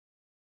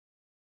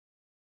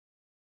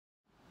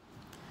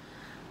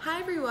Hi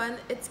everyone,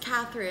 it's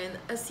Katherine,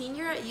 a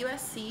senior at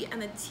USC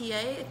and a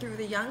TA through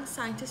the Young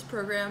Scientists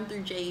Program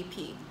through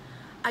JEP.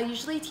 I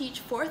usually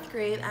teach 4th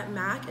grade at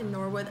Mack and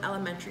Norwood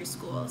elementary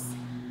schools.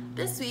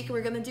 This week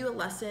we're going to do a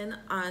lesson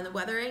on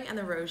weathering and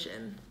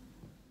erosion.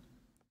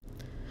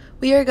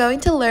 We are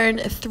going to learn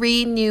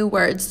 3 new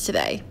words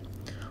today.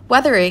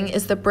 Weathering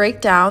is the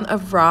breakdown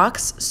of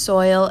rocks,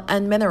 soil,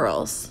 and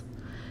minerals.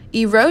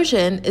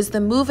 Erosion is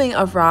the moving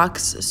of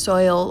rocks,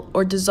 soil,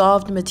 or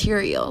dissolved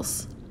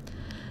materials.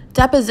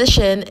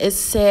 Deposition is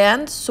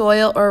sand,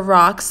 soil, or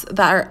rocks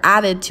that are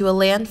added to a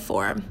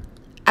landform.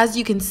 As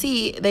you can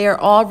see, they are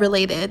all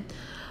related.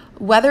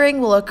 Weathering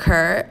will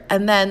occur,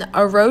 and then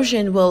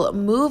erosion will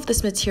move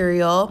this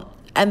material,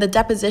 and the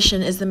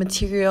deposition is the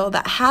material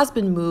that has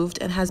been moved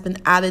and has been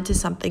added to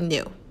something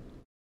new.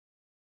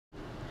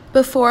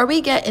 Before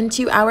we get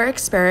into our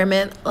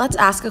experiment, let's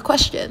ask a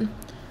question.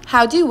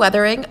 How do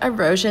weathering,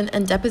 erosion,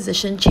 and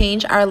deposition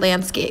change our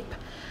landscape?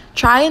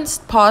 Try and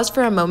pause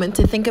for a moment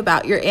to think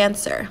about your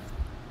answer.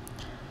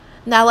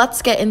 Now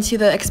let's get into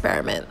the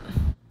experiment.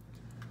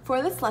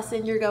 For this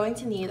lesson, you're going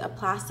to need a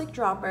plastic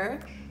dropper,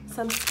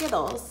 some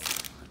Skittles,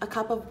 a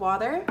cup of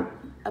water,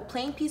 a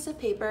plain piece of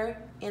paper,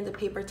 and a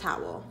paper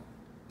towel.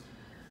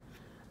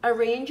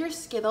 Arrange your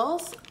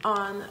Skittles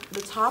on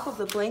the top of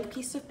the blank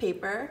piece of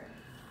paper,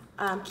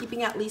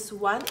 keeping at least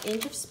 1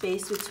 inch of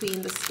space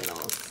between the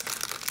Skittles.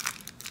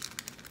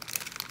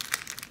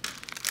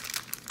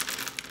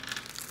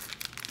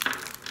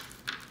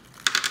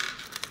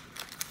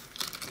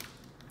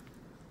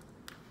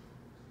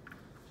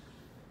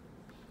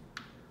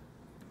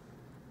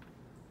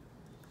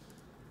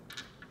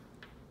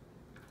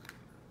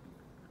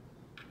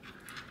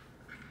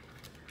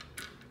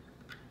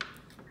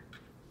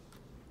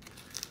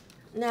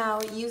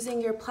 Now,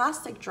 using your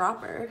plastic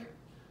dropper,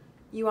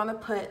 you want to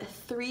put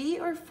 3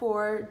 or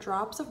 4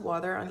 drops of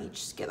water on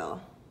each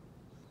Skittle.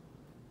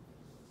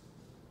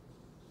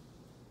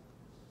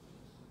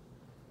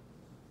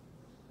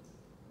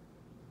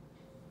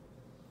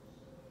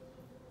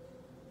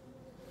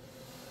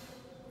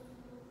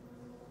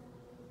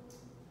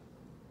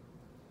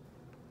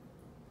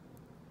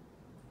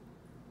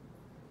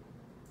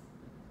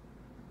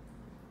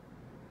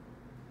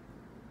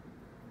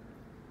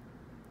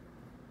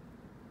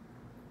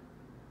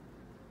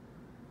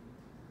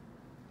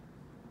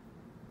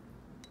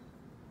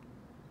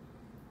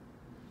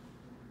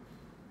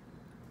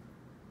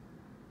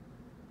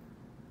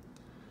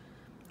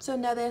 So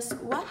notice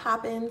what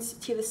happens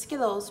to the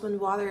Skittles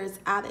when water is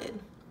added.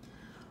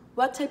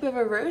 What type of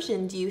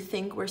erosion do you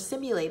think we're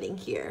simulating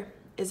here?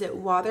 Is it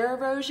water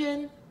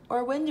erosion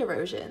or wind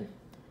erosion?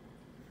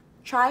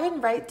 Try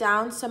and write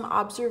down some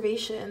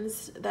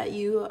observations that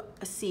you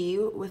see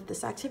with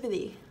this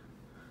activity.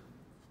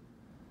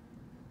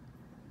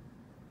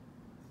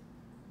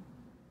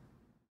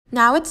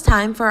 Now it's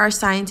time for our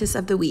Scientist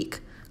of the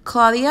Week.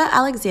 Claudia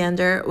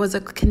Alexander was a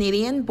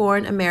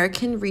Canadian-born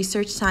American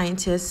research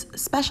scientist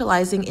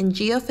specializing in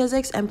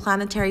geophysics and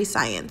planetary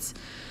science.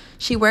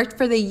 She worked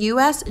for the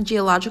U.S.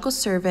 Geological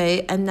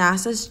Survey and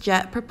NASA's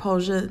Jet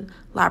Propulsion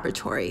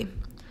Laboratory.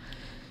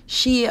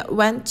 She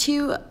went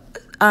to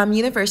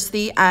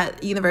university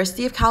at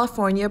University of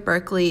California,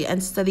 Berkeley,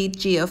 and studied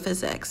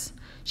geophysics.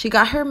 She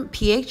got her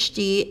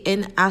PhD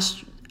in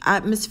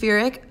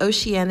atmospheric,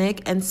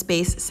 oceanic, and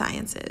space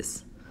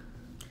sciences.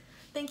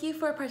 Thank you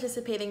for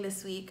participating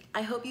this week.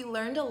 I hope you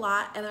learned a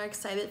lot and are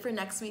excited for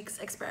next week's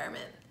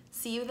experiment.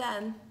 See you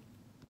then.